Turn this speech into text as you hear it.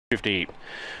50.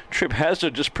 Trip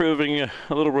Hazard just proving a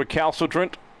little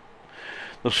recalcitrant.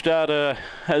 The starter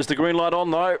has the green light on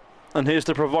though. And here's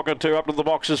the provocateur up to the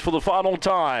boxes for the final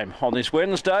time on this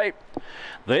Wednesday.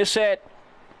 They're set.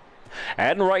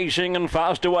 And racing and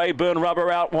fast away, Burn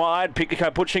Rubber out wide. Pico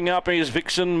pushing up is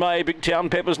Vixen May. Big Town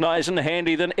Pepper's nice and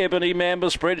handy. Then Ebony Mamba.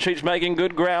 Spreadsheets making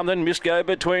good ground. Then Miss Go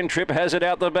between. Trip Hazard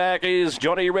out the back is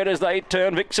Johnny Red as they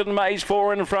turn. Vixen May's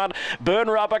four in front. Burn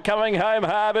Rubber coming home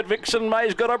hard, but Vixen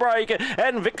May's got a break.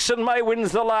 And Vixen May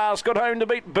wins the last. Got home to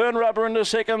beat Burn Rubber into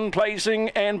second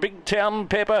placing. And Big Town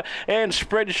Pepper and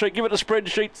Spreadsheet. Give it a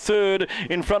Spreadsheet third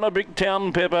in front of Big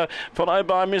Town Pepper. Followed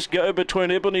by Miss Go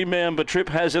between Ebony Mamba. Trip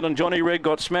Hazard and Johnny Red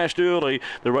got smashed early.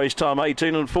 The race time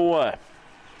 18 and 4.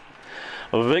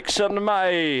 Vixen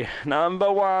May,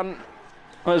 number 1,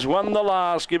 has won the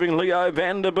last, giving Leo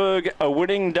Vanderberg a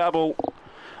winning double.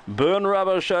 Burn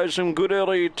Rubber shows some good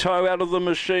early toe out of the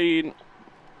machine.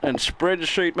 And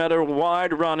Spreadsheet made a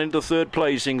wide run into third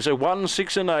placing. So 1,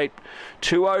 6 and 8,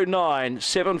 209,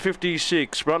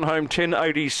 756, run home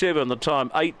 1087, the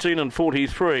time 18 and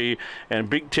 43.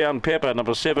 And Big Town Pepper,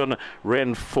 number 7,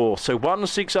 ran 4th. So 1,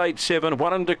 6, 8, 7,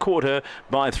 1 1/4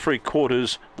 by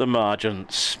 3/4 the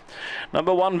margins.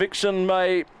 Number 1, Vixen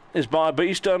May, is by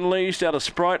Beast Unleashed out of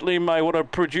Sprightly May. What a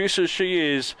producer she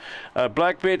is.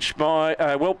 Black Bitch by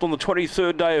whelped on the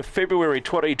 23rd day of February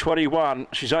 2021.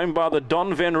 She's owned by the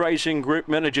Don Van Racing Group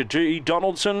manager G.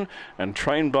 Donaldson and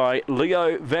trained by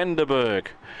Leo Vanderberg.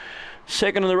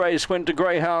 Second in the race went to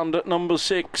Greyhound at number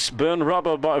 6, Burn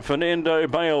Rubber by Fernando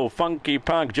Bale. Funky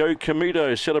Punk, Joe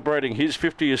Comito celebrating his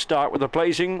 50th start with a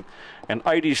placing. And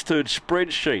 80's third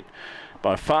Spreadsheet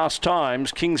by Fast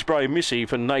Times, Kingsbury Missy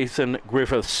for Nathan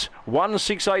Griffiths. 1,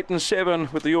 6, 8 and 7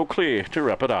 with the all clear to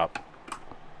wrap it up.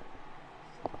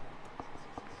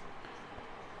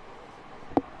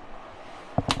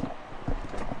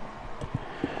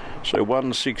 So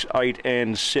 1, 6, 8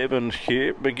 and 7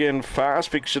 here. Began fast,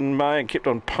 Vixen May, and kept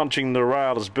on punching the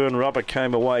rail as Burn Rubber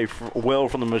came away well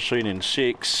from the machine in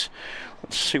 6.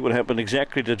 Let's see what happened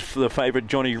exactly to the favourite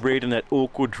Johnny Red in that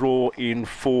awkward draw in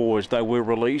 4 as they were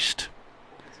released.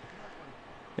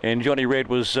 And Johnny Red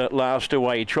was last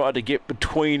away. He tried to get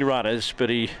between runners, but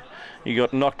he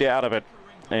got knocked out of it.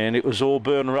 And it was all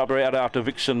Burn Rubber out after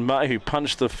Vixen May, who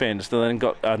punched the fence and then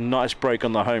got a nice break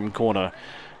on the home corner.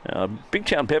 Big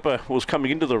Town Pepper was coming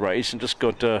into the race and just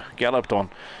got galloped on.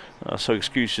 So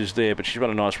excuses there, but she's run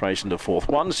a nice race into 4th.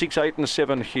 1, 6, 8 and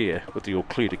 7 here with the all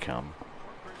clear to come.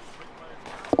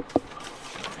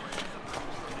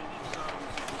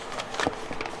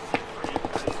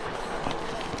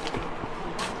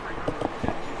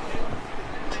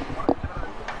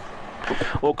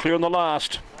 All clear on the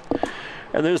last.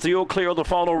 And there's the all clear on the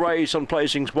final race on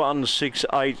placings 1, 6,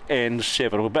 8 and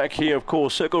 7. We're back here, of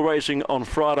course, Circle Racing on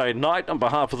Friday night. On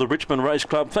behalf of the Richmond Race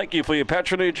Club, thank you for your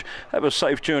patronage. Have a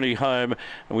safe journey home.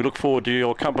 And we look forward to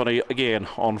your company again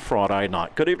on Friday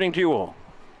night. Good evening to you all.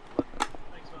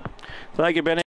 Thank you, Benny.